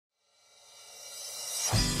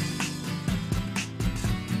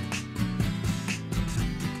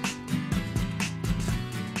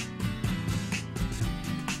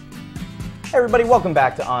Hey everybody, welcome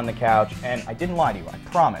back to On the Couch, and I didn't lie to you, I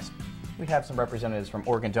promised. We have some representatives from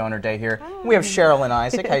Organ Donor Day here. Hi. We have Cheryl and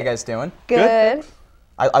Isaac. How you guys doing? Good.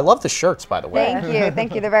 I love the shirts, by the way.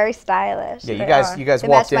 Thank you. They're very stylish. Yeah, you guys They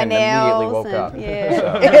walked match in my and immediately nails woke up.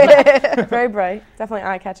 Yeah. Very bright, definitely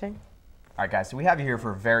eye-catching. All right, guys, so we have you here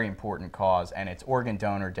for a very important cause, and it's Organ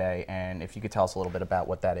Donor Day, and if you could tell us a little bit about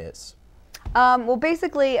what that is. Well,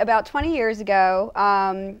 basically, about 20 years ago,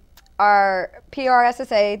 our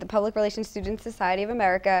PRSSA, the Public Relations Student Society of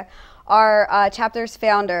America, our chapter's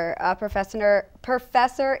founder,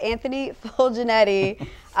 Professor Anthony Fulginetti,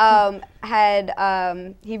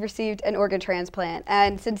 he received an organ transplant.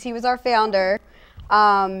 And since he was our founder,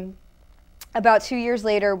 about 2 years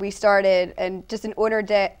later, we started just an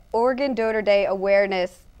Organ Donor Day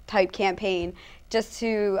awareness type campaign, just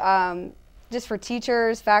for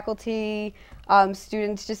teachers, faculty,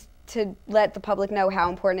 students, just to let the public know how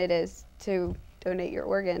important it is to donate your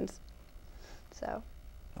organs. So.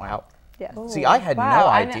 Wow. Yeah. Ooh, See, I had no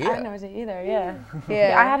idea. I didn't know it either, yeah.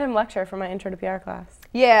 Yeah. I had him lecture for my intro to PR class.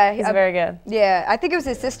 Yeah. He's very good. Yeah, I think it was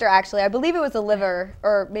his sister, actually. I believe it was a liver,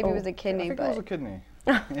 or maybe it was a kidney. I think it was a kidney.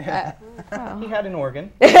 Yeah. He had an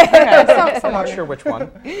organ. Okay, I'm not sure which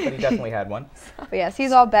one, but he definitely had one. But yes,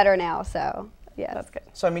 he's all better now, so yeah. That's good.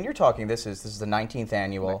 So I mean, you're talking. This is the 19th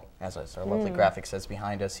annual, as our lovely graphic says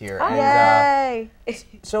behind us here. Oh, And, yay!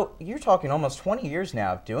 so you're talking almost 20 years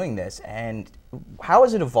now of doing this, and how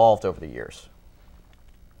has it evolved over the years?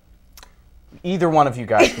 Either one of you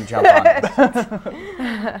guys can jump on this.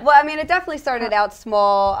 Well, I mean, it definitely started out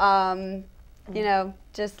small, you know,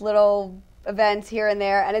 just little events here and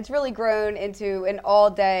there, and it's really grown into an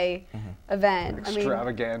all-day event.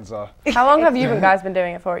 Extravaganza. How long have you guys been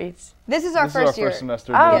doing it for each? This is our This first is year. our first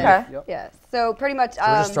semester. Oh, doing it. okay. Yep. Yes. So pretty much. So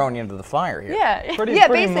we're just throwing you into the fire here. Yeah. Pretty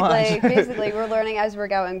Basically, much. basically, we're learning as we're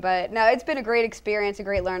going. But no, it's been a great experience, a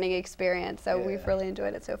great learning experience. So we've really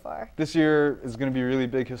enjoyed it so far. This year is going to be really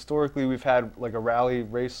big. Historically, we've had like a rally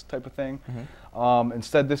race type of thing.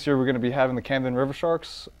 Instead, this year we're going to be having the Camden River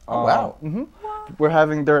Sharks. Oh wow! We're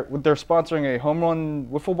having they're sponsoring a home run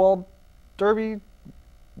wiffle ball derby.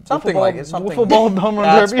 Something like it. Something. Wiffle ball home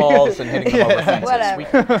run derby. balls and hitting them over fences.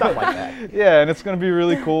 Whatever. Something like that. Yeah, and it's going to be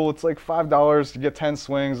really cool. It's like $5 to get 10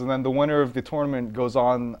 swings, and then the winner of the tournament goes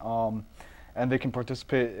on, and they can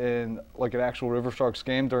participate in like an actual River Sharks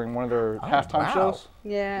game during one of their halftime shows.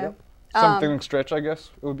 Yeah. Yep. Something stretch, I guess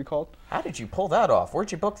it would be called. How did you pull that off?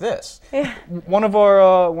 Where'd you book this? One of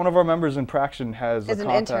our members in Praction has a Is an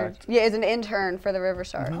contact. intern. Yeah, is an intern for the River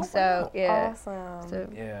Sharks. So yeah. Awesome. So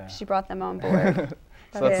Yeah. she brought them on board.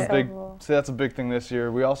 So that's Yeah. a big. Cool. So that's a big thing this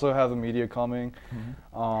year. We also have the media coming.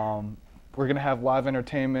 We're gonna have live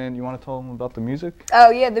entertainment. You want to tell them about the music? Oh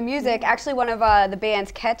yeah, the music. Actually, one of the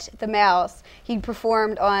bands, Catch the Mouse, he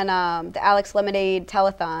performed on the Alex Lemonade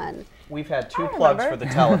telethon. We've had 2 plugs for the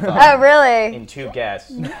telethon. Oh really? In 2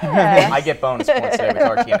 guests. I get bonus points today with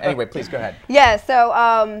RTM. Anyway, please go ahead. Yeah. So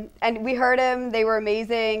and we heard him. They were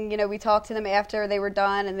amazing. You know, we talked to them after they were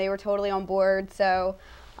done, and they were totally on board. So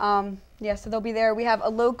yeah, so they'll be there. We have a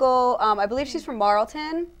local. I believe she's from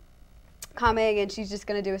Marlton, coming, and she's just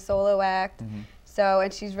gonna do a solo act. So,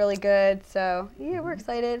 and she's really good. So, yeah, we're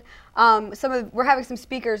excited. We're having some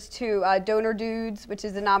speakers too. Donor Dudes, which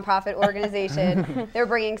is a nonprofit organization. They're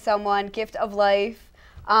bringing someone. Gift of Life.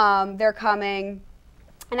 They're coming,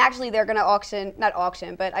 and actually, they're gonna not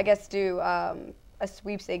auction, but I guess do a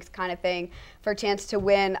sweepstakes kind of thing for a chance to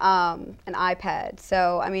win an iPad.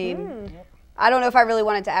 So, I mean. I don't know if I really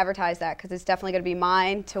wanted to advertise that because it's definitely going to be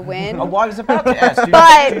mine to win. Oh, well, I was about to ask.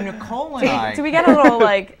 Do Nicole and I? Do we get a little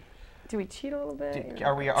do we cheat a little bit?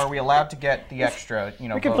 Are we allowed to get the extra? You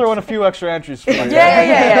know, We can votes? throw in a few extra entries for you.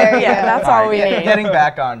 Yeah. That's all we need. Getting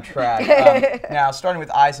back on track. Now, starting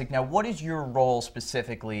with Isaac. Now, what is your role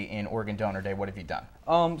specifically in Organ Donor Day? What have you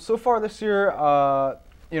done? So far this year,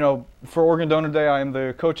 you know, for Organ Donor Day, I am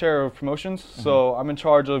the co-chair of promotions. So I'm in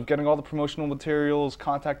charge of getting all the promotional materials,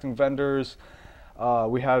 contacting vendors.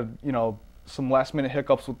 We had, you know, some last-minute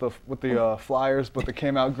hiccups with the flyers, but they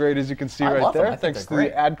came out great, as you can see I right love them. there. I think Thanks to they're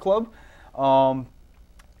great. the ad club.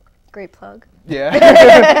 Great plug. Yeah.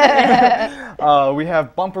 We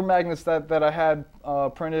have bumper magnets that I had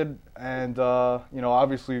printed, and you know,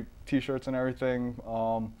 obviously T-shirts and everything.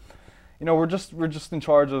 You know, we're just in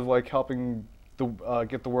charge of like helping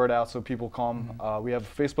get the word out so people come. We have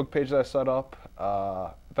a Facebook page that I set up.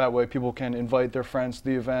 That way, people can invite their friends to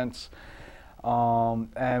the events.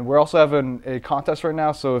 And we're also having a contest right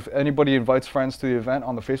now, so if anybody invites friends to the event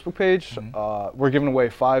on the Facebook page, we're giving away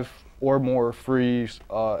 5 or more free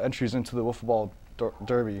entries into the wiffle ball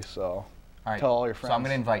derby. So All right. Tell all your friends. So I'm going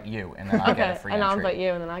to invite you, and then I get a free and I'll entry. invite you,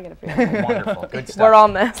 and then I get a free entry. Wonderful. Good stuff. We're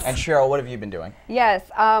on this. And Cheryl, what have you been doing? Yes,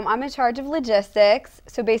 I'm in charge of logistics.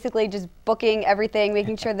 So basically just booking everything,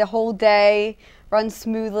 making sure the whole day runs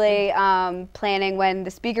smoothly, planning when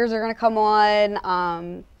the speakers are going to come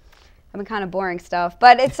on. I mean, kind of boring stuff,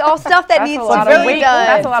 but it's all stuff that needs to be done.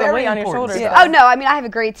 That's a lot of Very weight on your important shoulders. stuff. Oh no, I mean I have a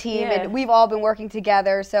great team, Yeah. and we've all been working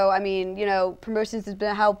together. So I mean, you know, promotions has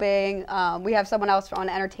been helping. We have someone else on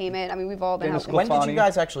entertainment. I mean, we've all been Dennis helping. When did you Funny.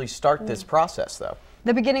 guys actually start this process, though?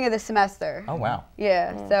 The beginning of the semester. Oh, wow.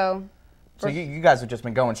 Yeah. So. So you guys have just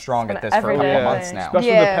been going strong at this for a every couple day. months now. Especially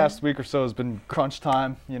Yeah. the past week or so has been crunch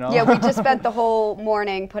time, you know? Yeah, we just spent the whole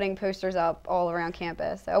morning putting posters up all around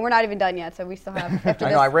campus. So we're not even done yet. So we still have. After I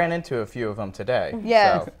this, know, I ran into a few of them today.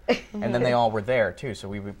 Yes. So, and then they all were there, too, so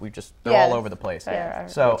we just, they're Yes. all over the place. Yeah.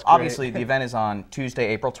 So That's great. obviously the event is on Tuesday,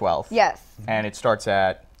 April 12th. Yes. And it starts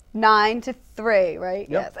at, 9 to 3, right?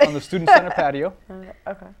 Yep, Yes. on the Student Center patio.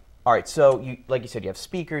 Okay. all right, so you, like you said, you have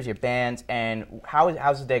speakers, you have bands, and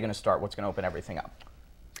how's the day going to start? What's going to open everything up?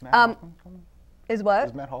 Matt Hoffman coming? Is what?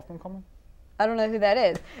 Is Matt Hoffman coming? I don't know who that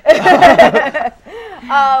is.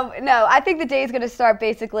 No, I think the day is going to start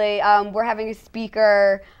basically. We're having a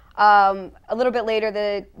speaker. A little bit later,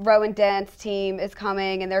 the Rowan dance team is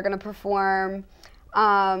coming, and they're going to perform.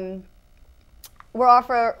 We're off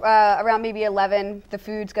for around maybe 11. The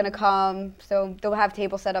food's going to come, so they'll have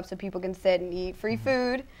tables set up so people can sit and eat free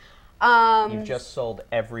food. You've just sold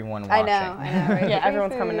everyone watching. I know, right? Yeah, Free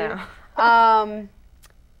everyone's coming food. now.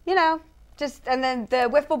 You know, just, and then the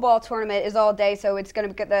wiffle ball tournament is all day, so it's going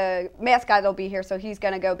to get the mascot will be here, so he's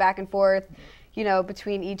going to go back and forth, you know,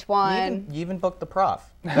 between each one. You even booked the prof.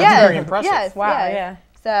 That's Yes, very impressive. Yes, Wow, yes. yeah.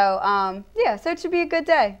 So, yeah, so it should be a good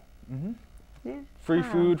day. Free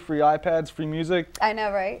food, free iPads, free music. I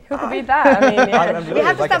know, right? Who could beat that? I mean, yeah. I'm We really,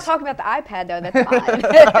 have to like stop I talking about the iPad, though. That's fine.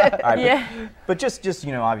 All right, Yeah. But just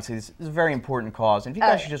you know, obviously, this is a very important cause. And if you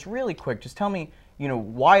guys yeah. should just really quick, just tell me, you know,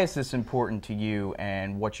 why is this important to you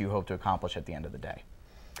and what you hope to accomplish at the end of the day?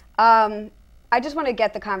 I just want to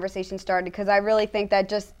get the conversation started because I really think that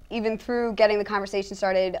just even through getting the conversation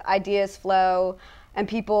started, ideas flow and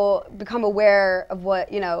people become aware of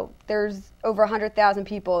what, you know, there's over 100,000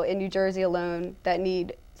 people in New Jersey alone that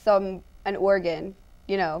need an organ,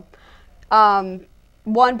 you know.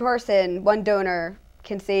 One person, one donor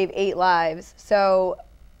can save 8 lives. So,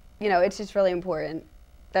 you know, it's just really important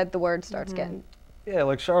that the word starts getting. Yeah,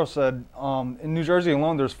 like Cheryl said, in New Jersey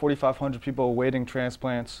alone, there's 4,500 people awaiting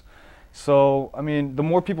transplants. So, I mean, the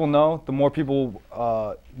more people know, the more people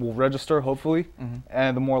will register, hopefully,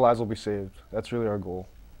 and the more lives will be saved. That's really our goal.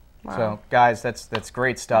 Wow. So, guys, that's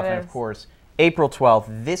great stuff. That And of is. course, April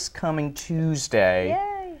 12th, this coming Tuesday.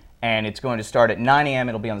 Yay! And it's going to start at 9 a.m.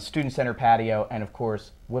 It'll be on the Student Center patio. And of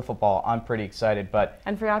course, wiffle ball. I'm pretty excited.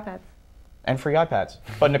 And free iPads. And free iPads.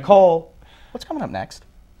 But Nicole, what's coming up next?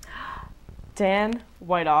 Dan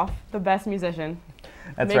Whiteoff, the best musician.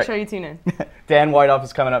 That's Make right. sure you tune in. Dan Whiteoff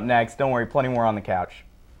is coming up next. Don't worry, plenty more on the couch.